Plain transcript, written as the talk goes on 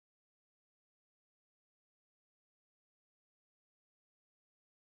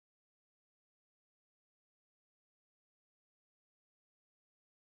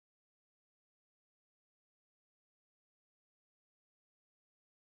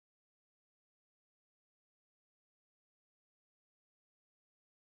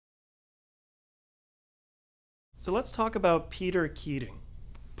So let's talk about Peter Keating.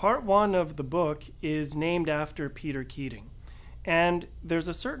 Part one of the book is named after Peter Keating. And there's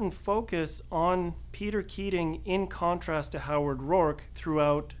a certain focus on Peter Keating in contrast to Howard Roark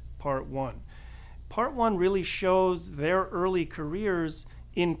throughout part one. Part one really shows their early careers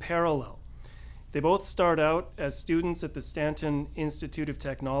in parallel. They both start out as students at the Stanton Institute of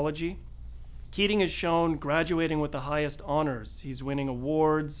Technology. Keating is shown graduating with the highest honors. He's winning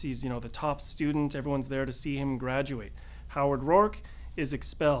awards, he's the top student, everyone's there to see him graduate. Howard Roark is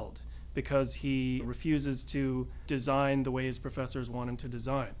expelled because he refuses to design the way his professors want him to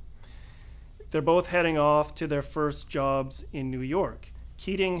design. They're both heading off to their first jobs in New York.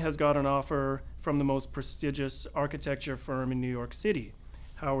 Keating has got an offer from the most prestigious architecture firm in New York City.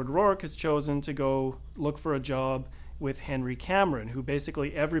 Howard Roark has chosen to go look for a job with Henry Cameron, who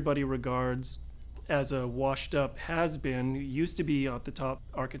basically everybody regards as a washed-up has-been. He used to be the top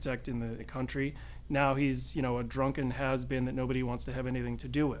architect in the country. Now he's, a drunken has-been that nobody wants to have anything to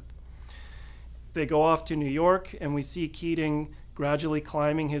do with. They go off to New York, and we see Keating gradually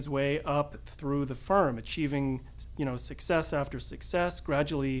climbing his way up through the firm, achieving, success after success,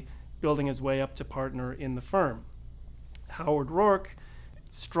 gradually building his way up to partner in the firm. Howard Roark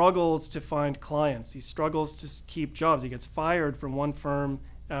struggles to find clients. He struggles to keep jobs. He gets fired from one firm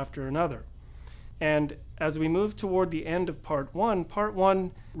after another. And as we move toward the end of part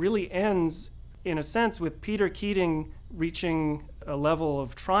one really ends, in a sense, with Peter Keating reaching a level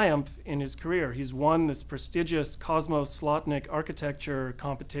of triumph in his career. He's won this prestigious Cosmos Slotnick architecture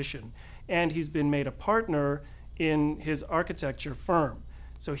competition, and he's been made a partner in his architecture firm.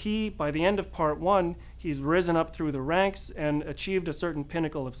 So by the end of part one, he's risen up through the ranks and achieved a certain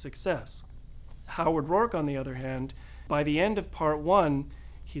pinnacle of success. Howard Roark, on the other hand, by the end of part one,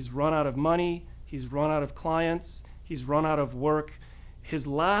 he's run out of money, he's run out of clients, he's run out of work. His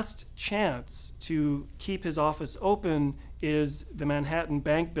last chance to keep his office open is the Manhattan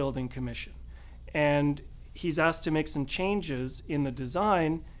Bank Building Commission. And he's asked to make some changes in the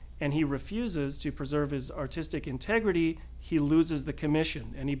design, and he refuses to preserve his artistic integrity. He loses the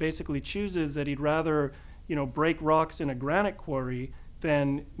commission, and he basically chooses that he'd rather, break rocks in a granite quarry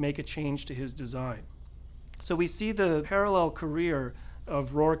than make a change to his design. So we see the parallel career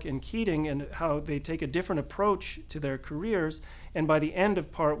of Roark and Keating and how they take a different approach to their careers. And by the end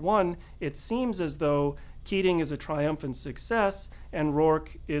of part one, it seems as though Keating is a triumphant success and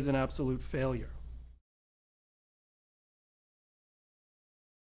Roark is an absolute failure.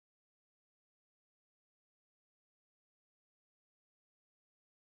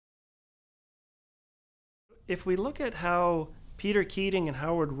 If we look at how Peter Keating and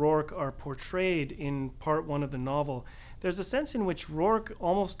Howard Roark are portrayed in part one of the novel, there's a sense in which Roark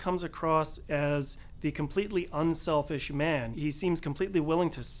almost comes across as the completely unselfish man. He seems completely willing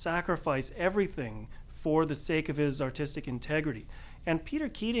to sacrifice everything for the sake of his artistic integrity. And Peter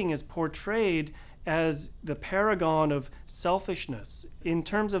Keating is portrayed as the paragon of selfishness in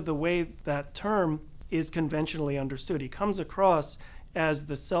terms of the way that term is conventionally understood. He comes across as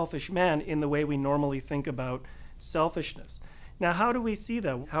the selfish man in the way we normally think about selfishness. Now, how do we see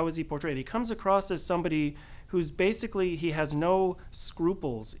that? How is he portrayed? He comes across as somebody who's basically, he has no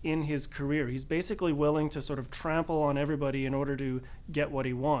scruples in his career. He's basically willing to sort of trample on everybody in order to get what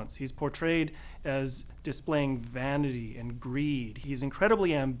he wants. He's portrayed as displaying vanity and greed. He's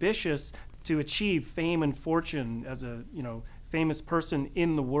incredibly ambitious to achieve fame and fortune as a, famous person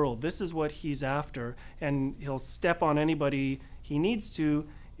in the world. This is what he's after, and he'll step on anybody he needs to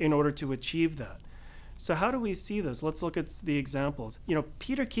in order to achieve that. So how do we see this? Let's look at the examples.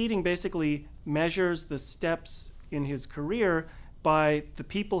 Peter Keating basically measures the steps in his career by the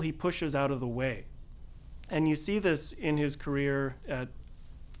people he pushes out of the way. And you see this in his career at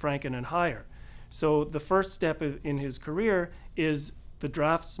Franken and Hire. So the first step in his career is the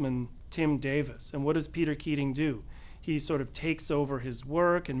draftsman Tim Davis. And what does Peter Keating do? He sort of takes over his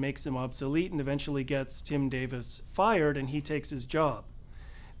work and makes him obsolete and eventually gets Tim Davis fired, and he takes his job.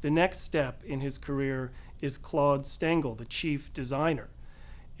 The next step in his career is Claude Stengel, the chief designer.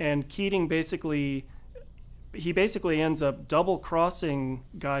 And Keating basically ends up double-crossing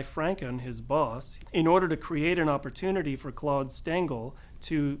Guy Franken, his boss, in order to create an opportunity for Claude Stengel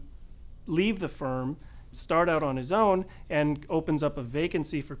to leave the firm, start out on his own, and opens up a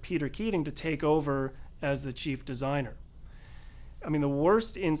vacancy for Peter Keating to take over as the chief designer. I mean, the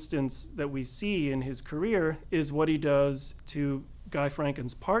worst instance that we see in his career is what he does to Guy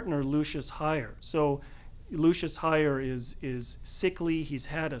Franken's partner, Lucius Hire. So Lucius Hire is sickly, he's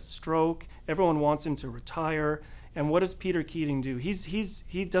had a stroke, everyone wants him to retire, and what does Peter Keating do?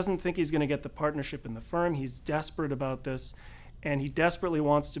 He doesn't think he's going to get the partnership in the firm, he's desperate about this, and he desperately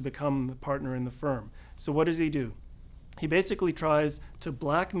wants to become the partner in the firm. So what does he do? He basically tries to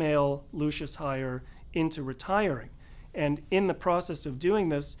blackmail Lucius Heyer into retiring. And in the process of doing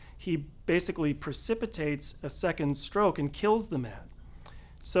this, he basically precipitates a second stroke and kills the man.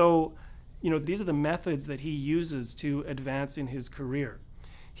 So, these are the methods that he uses to advance in his career.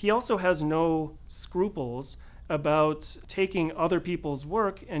 He also has no scruples about taking other people's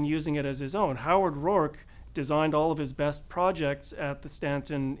work and using it as his own. Howard Rourke designed all of his best projects at the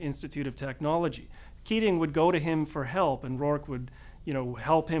Stanton Institute of Technology. Keating would go to him for help, and Rourke would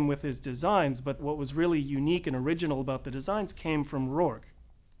help him with his designs, but what was really unique and original about the designs came from Rourke.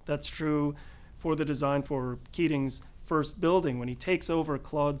 That's true for the design for Keating's first building. When he takes over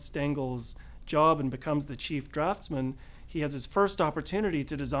Claude Stengel's job and becomes the chief draftsman, he has his first opportunity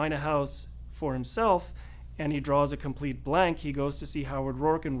to design a house for himself, and he draws a complete blank. He goes to see Howard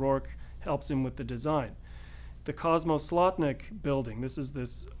Rourke, and Rourke helps him with the design. The Kosmoslotnik building, this is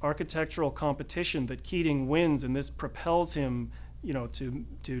this architectural competition that Keating wins, and this propels him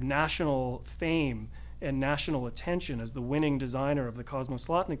to national fame and national attention as the winning designer of the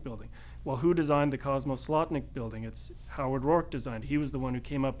Kosmoslotnik building. Well, who designed the Kosmoslotnik building? It's Howard Rourke designed. He was the one who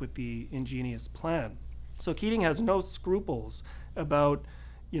came up with the ingenious plan. So Keating has no scruples about,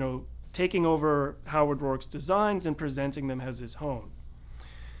 taking over Howard Rourke's designs and presenting them as his own.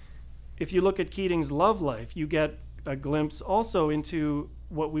 If you look at Keating's love life, you get a glimpse also into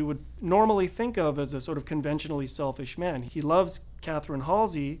what we would normally think of as a sort of conventionally selfish man. He loves Catherine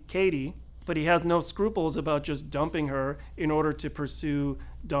Halsey, Katie, but he has no scruples about just dumping her in order to pursue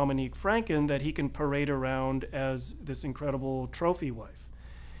Dominique Franken that he can parade around as this incredible trophy wife.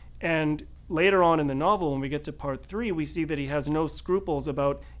 And later on in the novel, when we get to part 3, we see that he has no scruples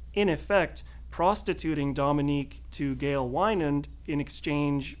about, in effect, prostituting Dominique to Gail Wynand in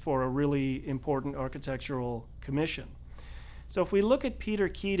exchange for a really important architectural commission. So if we look at Peter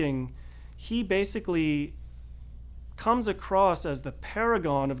Keating, he basically comes across as the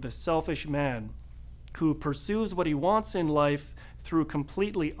paragon of the selfish man who pursues what he wants in life through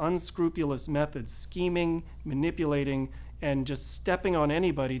completely unscrupulous methods, scheming, manipulating, and just stepping on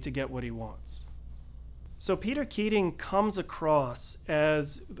anybody to get what he wants. So Peter Keating comes across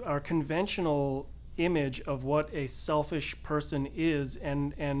as our conventional image of what a selfish person is,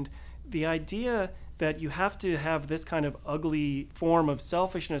 and the idea that you have to have this kind of ugly form of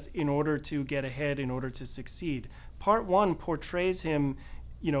selfishness in order to get ahead, in order to succeed. Part 1 portrays him,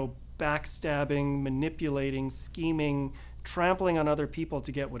 backstabbing, manipulating, scheming, trampling on other people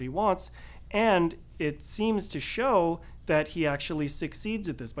to get what he wants, and it seems to show that he actually succeeds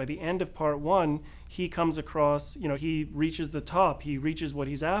at this. By the end of part 1, he comes across, he reaches the top, he reaches what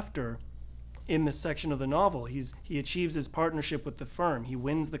he's after in this section of the novel. He achieves his partnership with the firm, he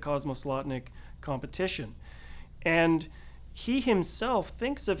wins the Kosmoslotnik competition. And he himself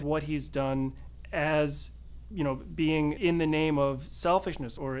thinks of what he's done as, being in the name of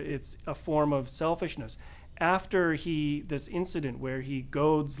selfishness, or it's a form of selfishness. After this incident where he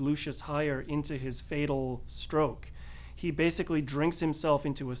goads Lucius Heyer into his fatal stroke, he basically drinks himself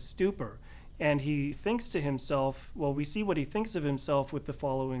into a stupor, and he thinks to himself, well, we see what he thinks of himself with the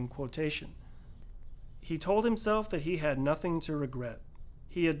following quotation. He told himself that he had nothing to regret.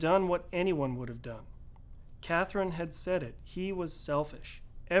 He had done what anyone would have done. Catherine had said it. He was selfish.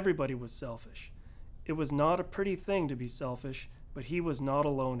 Everybody was selfish. It was not a pretty thing to be selfish, but he was not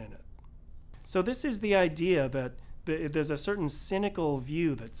alone in it. So this is the idea that there's a certain cynical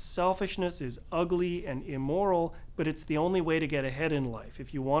view that selfishness is ugly and immoral, but it's the only way to get ahead in life.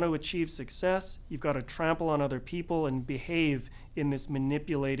 If you want to achieve success, you've got to trample on other people and behave in this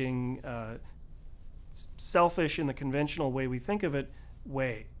manipulating, selfish in the conventional way we think of it,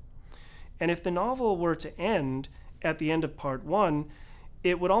 way. And if the novel were to end at the end of part 1,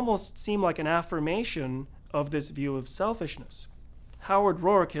 it would almost seem like an affirmation of this view of selfishness. Howard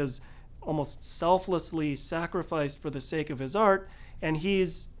Rourke has almost selflessly sacrificed for the sake of his art, and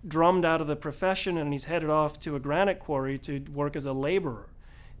he's drummed out of the profession and he's headed off to a granite quarry to work as a laborer.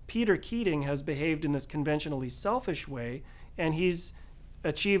 Peter Keating has behaved in this conventionally selfish way, and he's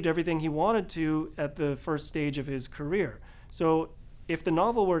achieved everything he wanted to at the first stage of his career. So if the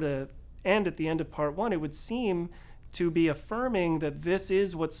novel were to end at the end of part 1, it would seem to be affirming that this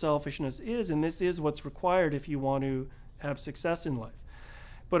is what selfishness is, and this is what's required if you want to have success in life.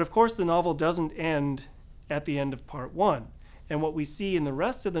 But of course, the novel doesn't end at the end of part 1. And what we see in the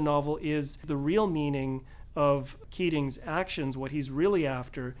rest of the novel is the real meaning of Keating's actions, what he's really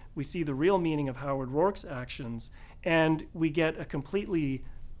after. We see the real meaning of Howard Rourke's actions, and we get a completely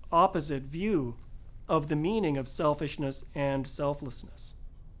opposite view of the meaning of selfishness and selflessness.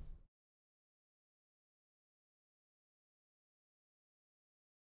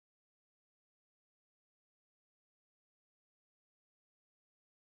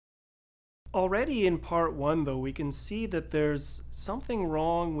 Already in part one, though, we can see that there's something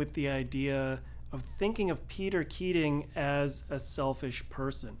wrong with the idea of thinking of Peter Keating as a selfish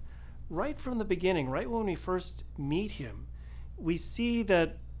person. Right from the beginning, right when we first meet him, we see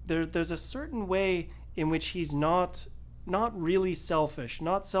that there's a certain way in which he's not really selfish,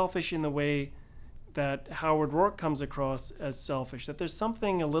 not selfish in the way that Howard Rourke comes across as selfish, that there's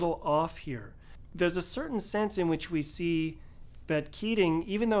something a little off here. There's a certain sense in which we see that Keating,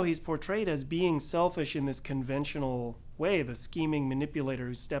 even though he's portrayed as being selfish in this conventional way, the scheming manipulator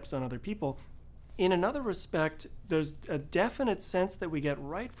who steps on other people, in another respect, there's a definite sense that we get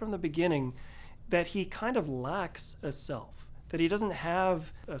right from the beginning that he kind of lacks a self, that he doesn't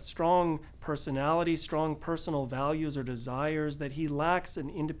have a strong personality, strong personal values or desires, that he lacks an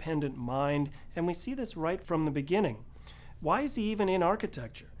independent mind, and we see this right from the beginning. Why is he even in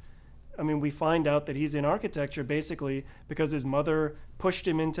architecture? I mean, we find out that he's in architecture basically because his mother pushed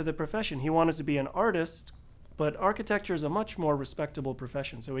him into the profession. He wanted to be an artist, but architecture is a much more respectable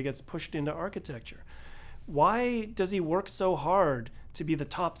profession, so he gets pushed into architecture. Why does he work so hard to be the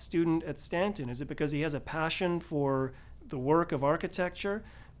top student at Stanton? Is it because he has a passion for the work of architecture?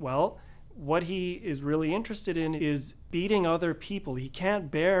 Well, what he is really interested in is beating other people. He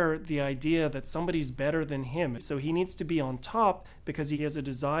can't bear the idea that somebody's better than him. So he needs to be on top because he has a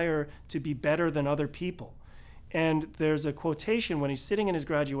desire to be better than other people. And there's a quotation when he's sitting in his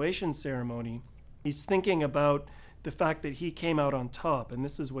graduation ceremony, he's thinking about the fact that he came out on top, and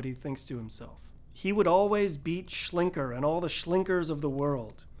this is what he thinks to himself. He would always beat Schlinker and all the Schlinkers of the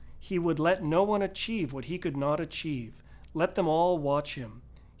world. He would let no one achieve what he could not achieve. Let them all watch him.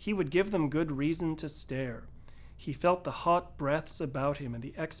 He would give them good reason to stare. He felt the hot breaths about him and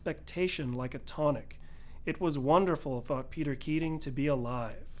the expectation like a tonic. It was wonderful, thought Peter Keating, to be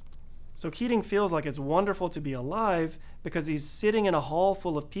alive. So Keating feels like it's wonderful to be alive because he's sitting in a hall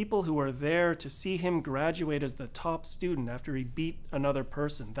full of people who are there to see him graduate as the top student after he beat another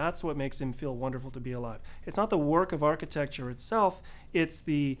person. That's what makes him feel wonderful to be alive. It's not the work of architecture itself, it's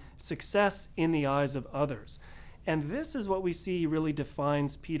the success in the eyes of others. And this is what we see really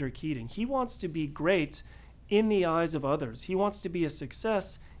defines Peter Keating. He wants to be great in the eyes of others. He wants to be a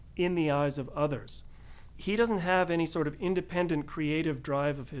success in the eyes of others. He doesn't have any sort of independent creative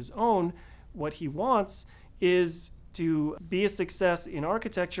drive of his own. What he wants is to be a success in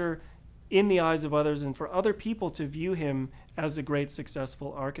architecture in the eyes of others and for other people to view him as a great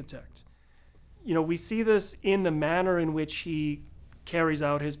successful architect. You know, we see this in the manner in which he carries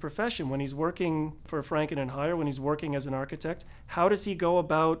out his profession. When he's working for Franken and Hire, when he's working as an architect, how does he go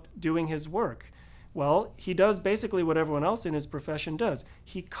about doing his work? Well, he does basically what everyone else in his profession does.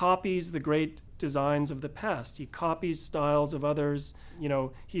 He copies the great designs of the past. He copies styles of others. You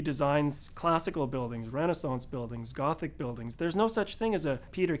know, he designs classical buildings, Renaissance buildings, Gothic buildings. There's no such thing as a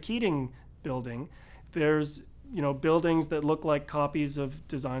Peter Keating building. There's, you know, buildings that look like copies of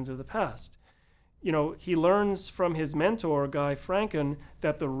designs of the past. You know, he learns from his mentor, Guy Franken,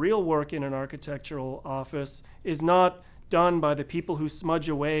 that the real work in an architectural office is not done by the people who smudge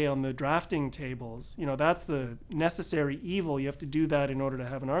away on the drafting tables. You know, that's the necessary evil. You have to do that in order to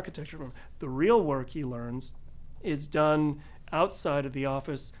have an architecture firm. The real work, he learns, is done outside of the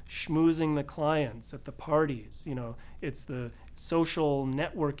office, schmoozing the clients at the parties. You know, it's the social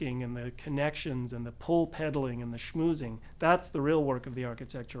networking and the connections and the pull peddling and the schmoozing. That's the real work of the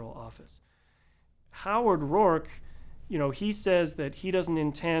architectural office. Howard Rourke, you know, he says that he doesn't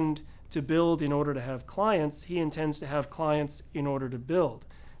intend to build in order to have clients. He intends to have clients in order to build.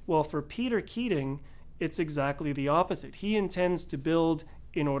 Well, for Peter Keating, it's exactly the opposite. He intends to build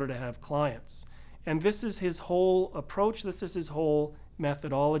in order to have clients. And this is his whole approach. This is his whole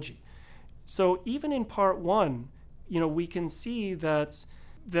methodology. So even in part one, you know, we can see that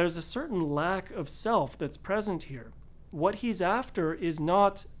there's a certain lack of self that's present here. What he's after is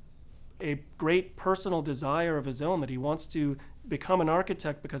not a great personal desire of his own, that he wants to become an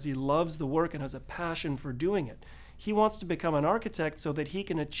architect because he loves the work and has a passion for doing it. He wants to become an architect so that he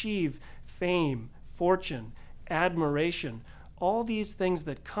can achieve fame, fortune, admiration, all these things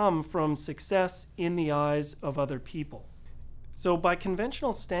that come from success in the eyes of other people. So by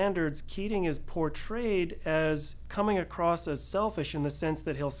conventional standards, Keating is portrayed as coming across as selfish in the sense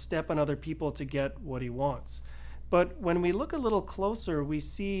that he'll step on other people to get what he wants. But when we look a little closer, we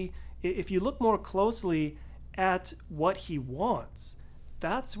see, if you look more closely at what he wants,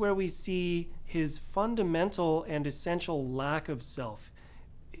 that's where we see his fundamental and essential lack of self.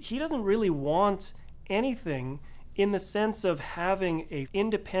 He doesn't really want anything in the sense of having an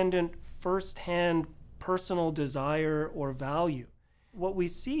independent, first-hand personal desire or value. What we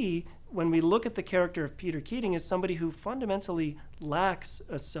see when we look at the character of Peter Keating is somebody who fundamentally lacks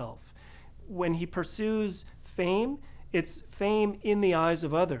a self. when he pursues fame, it's fame in the eyes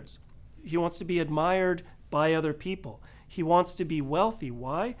of others. He wants to be admired by other people. He wants to be wealthy.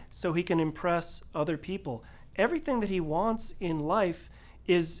 Why? So he can impress other people. Everything that he wants in life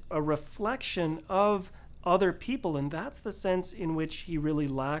is a reflection of other people, and that's the sense in which he really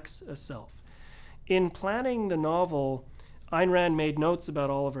lacks a self. In planning the novel, Ayn Rand made notes about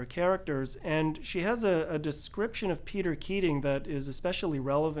all of her characters, and she has a description of Peter Keating that is especially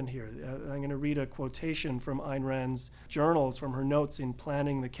relevant here. I'm going to read a quotation from Ayn Rand's journals from her notes in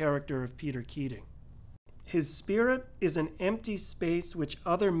planning the character of Peter Keating. His spirit is an empty space which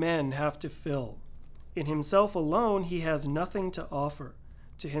other men have to fill. In himself alone he has nothing to offer,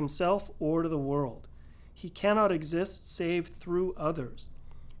 to himself or to the world. He cannot exist save through others.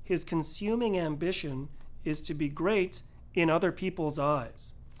 His consuming ambition is to be great in other people's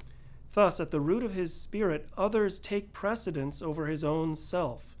eyes. Thus, at the root of his spirit, others take precedence over his own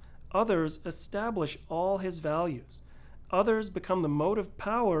self. Others establish all his values. Others become the motive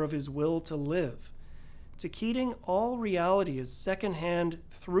power of his will to live. To Keating, all reality is second-hand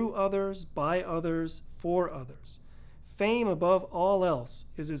through others, by others, for others. Fame above all else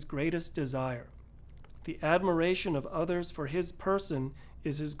is his greatest desire. The admiration of others for his person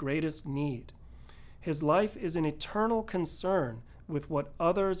is his greatest need. His life is an eternal concern with what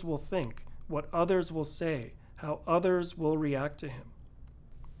others will think, what others will say, how others will react to him.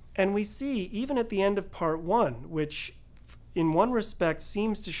 And we see, even at the end of part 1, which in one respect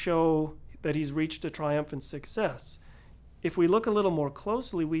seems to show that he's reached a triumphant success, if we look a little more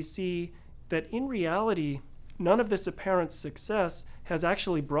closely, we see that in reality, none of this apparent success has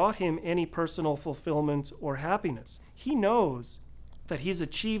actually brought him any personal fulfillment or happiness. He knows that he's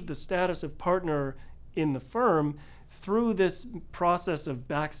achieved the status of partner in the firm through this process of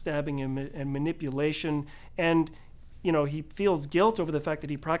backstabbing and manipulation. And, he feels guilt over the fact that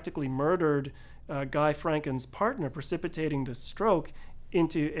he practically murdered Guy Franken's partner, precipitating the stroke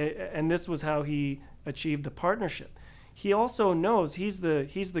and this was how he achieved the partnership. He also knows he's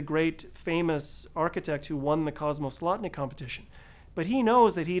the great famous architect who won the Kosmoslotnik competition, but he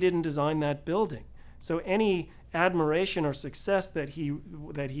knows that he didn't design that building. So any admiration or success that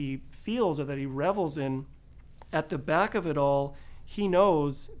he feels or that he revels in, at the back of it all, he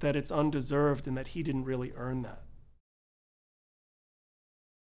knows that it's undeserved and that he didn't really earn that.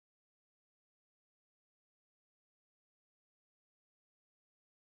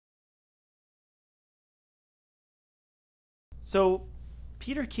 So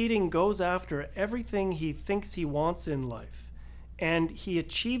Peter Keating goes after everything he thinks he wants in life, and he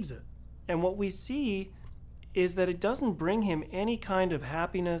achieves it. And what we see is that it doesn't bring him any kind of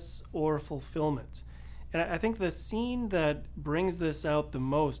happiness or fulfillment. And I think the scene that brings this out the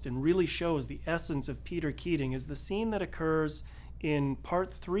most and really shows the essence of Peter Keating is the scene that occurs in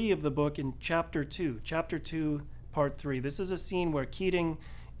part 3 of the book in chapter 2, part 3. This is a scene where Keating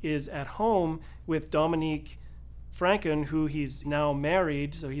is at home with Dominique Franken, who he's now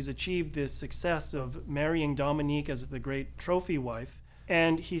married, so he's achieved this success of marrying Dominique as the great trophy wife.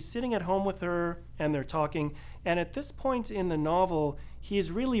 And he's sitting at home with her, and they're talking. And at this point in the novel,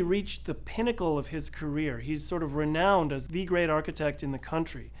 he's really reached the pinnacle of his career. He's sort of renowned as the great architect in the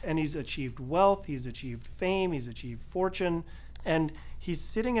country. And he's achieved wealth, he's achieved fame, he's achieved fortune. And he's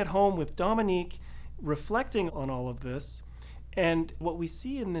sitting at home with Dominique, reflecting on all of this. And what we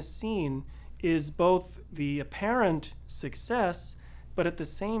see in this scene is both the apparent success, but at the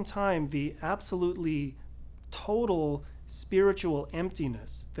same time, the absolutely total spiritual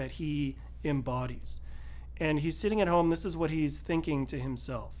emptiness that he embodies. And he's sitting at home, this is what he's thinking to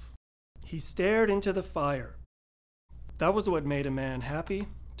himself. He stared into the fire. That was what made a man happy,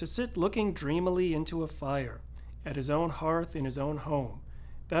 to sit looking dreamily into a fire, at his own hearth in his own home.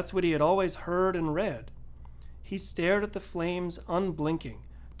 That's what he had always heard and read. He stared at the flames unblinking,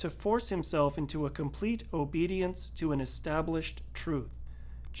 to force himself into a complete obedience to an established truth.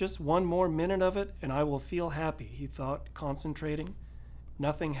 Just one more minute of it and I will feel happy, he thought, concentrating.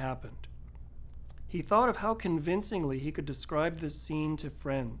 Nothing happened. He thought of how convincingly he could describe this scene to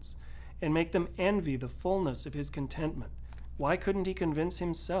friends and make them envy the fullness of his contentment. Why couldn't he convince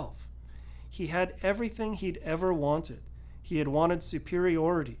himself? He had everything he'd ever wanted. He had wanted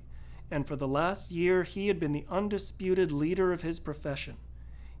superiority, and for the last year he had been the undisputed leader of his profession.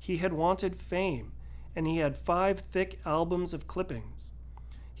 He had wanted fame, and he had 5 thick albums of clippings.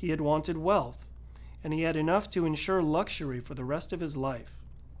 He had wanted wealth, and he had enough to ensure luxury for the rest of his life.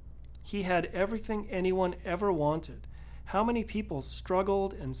 He had everything anyone ever wanted. How many people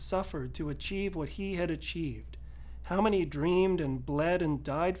struggled and suffered to achieve what he had achieved? How many dreamed and bled and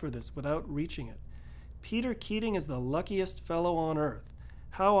died for this without reaching it? Peter Keating is the luckiest fellow on earth.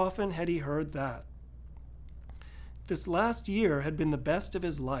 How often had he heard that? This last year had been the best of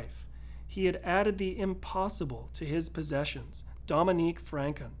his life. He had added the impossible to his possessions, Dominique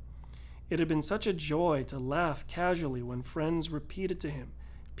Franken. It had been such a joy to laugh casually when friends repeated to him,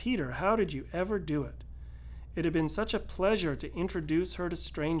 "Peter, how did you ever do it?" It had been such a pleasure to introduce her to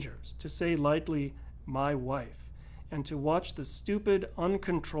strangers, to say lightly, "My wife," and to watch the stupid,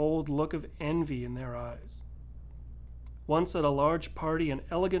 uncontrolled look of envy in their eyes. Once at a large party, an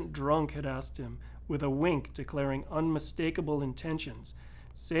elegant drunk had asked him, with a wink declaring unmistakable intentions,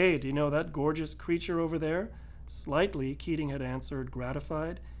 "Say, do you know that gorgeous creature over there?" Slightly, Keating had answered,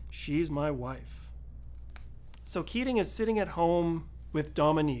 gratified, "She's my wife." So Keating is sitting at home with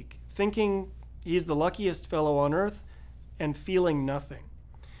Dominique, thinking he's the luckiest fellow on earth and feeling nothing.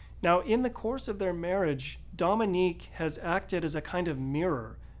 Now, in the course of their marriage, Dominique has acted as a kind of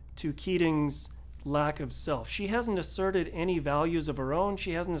mirror to Keating's lack of self. She hasn't asserted any values of her own.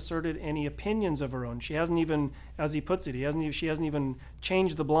 She hasn't asserted any opinions of her own. She hasn't even, as he puts it, she hasn't even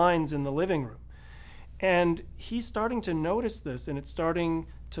changed the blinds in the living room. And he's starting to notice this, and it's starting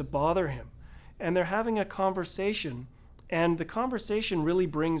to bother him. And they're having a conversation, and the conversation really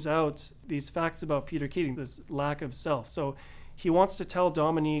brings out these facts about Peter Keating, this lack of self. So he wants to tell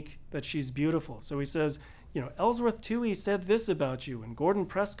Dominique that she's beautiful. So he says, Ellsworth Toohey said this about you, and Gordon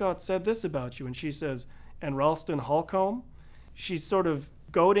Prescott said this about you. And she says, and Ralston Holcomb? She's sort of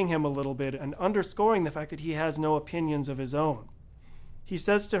goading him a little bit and underscoring the fact that he has no opinions of his own. He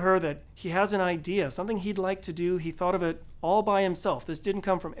says to her that he has an idea, something he'd like to do. He thought of it all by himself. This didn't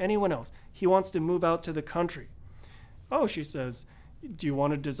come from anyone else. He wants to move out to the country. "Oh," she says, "do you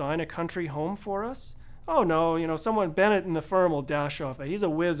want to design a country home for us?" "Oh, no, someone, Bennett in the firm will dash off that. He's a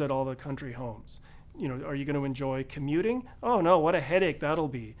whiz at all the country homes." "Are you going to enjoy commuting?" "Oh, no, what a headache that'll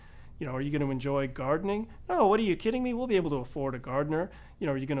be." "Are you going to enjoy gardening?" "No, what are you kidding me? We'll be able to afford a gardener."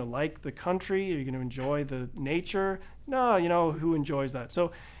 "Are you going to like the country? Are you going to enjoy the nature?" "No, who enjoys that?"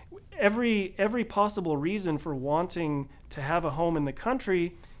 So every possible reason for wanting to have a home in the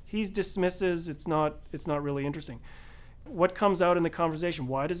country, he dismisses. It's not really interesting. What comes out in the conversation?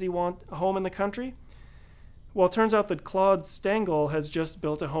 Why does he want a home in the country? Well, it turns out that Claude Stengel has just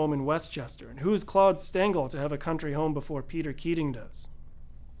built a home in Westchester. And who's Claude Stengel to have a country home before Peter Keating does?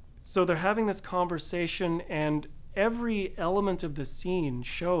 So they're having this conversation, and every element of the scene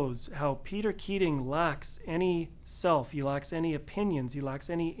shows how Peter Keating lacks any self. He lacks any opinions. He lacks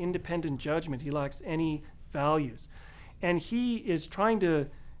any independent judgment. He lacks any values. And he is trying to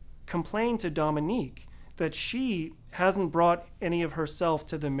complain to Dominique that she hasn't brought any of herself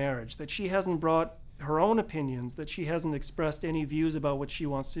to the marriage, that she hasn't brought her own opinions, that she hasn't expressed any views about what she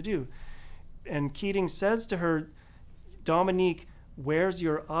wants to do. And Keating says to her, "Dominique, where's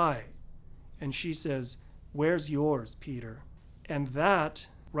your eye?" And she says, "Where's yours, Peter?" And that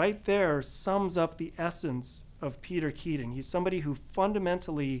right there sums up the essence of Peter Keating. He's somebody who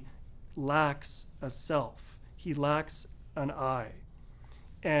fundamentally lacks a self. He lacks an I.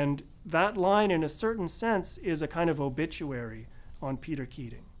 And that line, in a certain sense, is a kind of obituary on Peter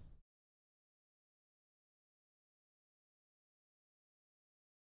Keating.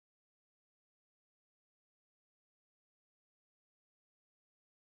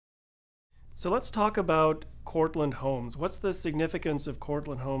 So let's talk about Cortlandt Homes. What's the significance of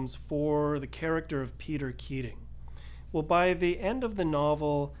Cortlandt Homes for the character of Peter Keating? Well, by the end of the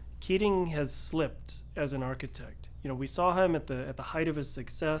novel, Keating has slipped as an architect. We saw him at the height of his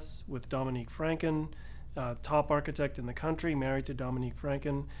success with Dominique Franken, top architect in the country, married to Dominique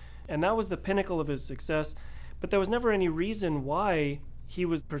Franken, and that was the pinnacle of his success. But there was never any reason why he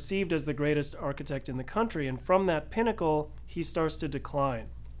was perceived as the greatest architect in the country, and from that pinnacle, he starts to decline.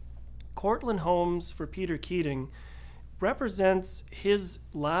 Cortlandt Homes, for Peter Keating, represents his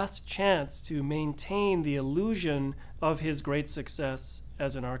last chance to maintain the illusion of his great success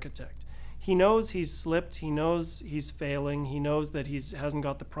as an architect. He knows he's slipped, he knows he's failing, he knows that he hasn't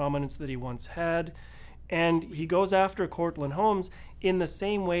got the prominence that he once had, and he goes after Cortlandt Homes in the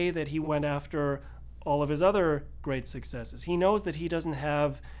same way that he went after all of his other great successes. He knows that he doesn't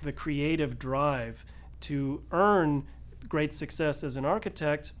have the creative drive to earn great success as an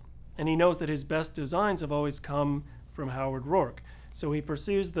architect, and he knows that his best designs have always come from Howard Rourke. So he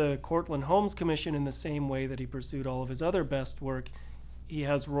pursues the Cortlandt Homes Commission in the same way that he pursued all of his other best work. He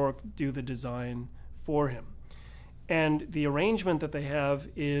has Rourke do the design for him. And the arrangement that they have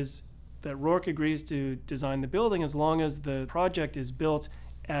is that Rourke agrees to design the building as long as the project is built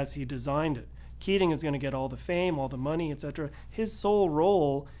as he designed it. Keating is going to get all the fame, all the money, etc. His sole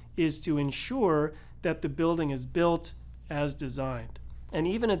role is to ensure that the building is built as designed. And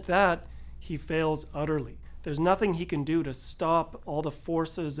even at that, he fails utterly. there's nothing he can do to stop all the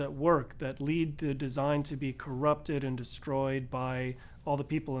forces at work that lead the design to be corrupted and destroyed by all the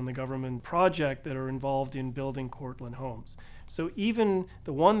people in the government project that are involved in building Cortlandt homes. So even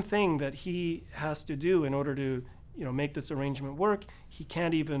the one thing that he has to do in order to, make this arrangement work, he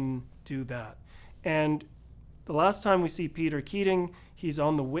can't even do that. And the last time we see Peter Keating, he's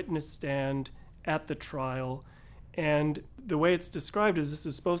on the witness stand at the trial. And the way it's described is this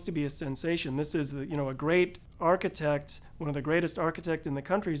is supposed to be a sensation. This is, a great architect, one of the greatest architects in the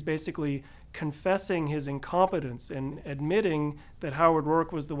country, is basically confessing his incompetence and admitting that Howard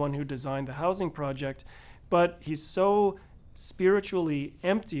Rourke was the one who designed the housing project. But he's so spiritually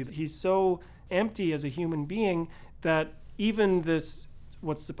empty, he's so empty as a human being that even this,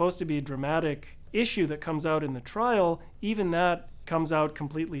 what's supposed to be a dramatic issue that comes out in the trial, even that comes out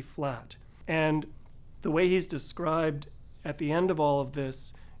completely flat. And the way he's described at the end of all of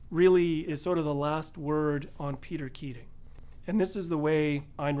this really is sort of the last word on Peter Keating. And this is the way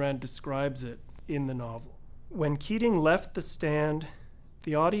Ayn Rand describes it in the novel. When Keating left the stand,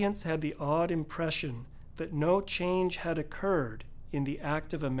 the audience had the odd impression that no change had occurred in the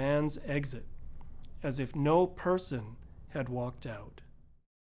act of a man's exit, as if no person had walked out.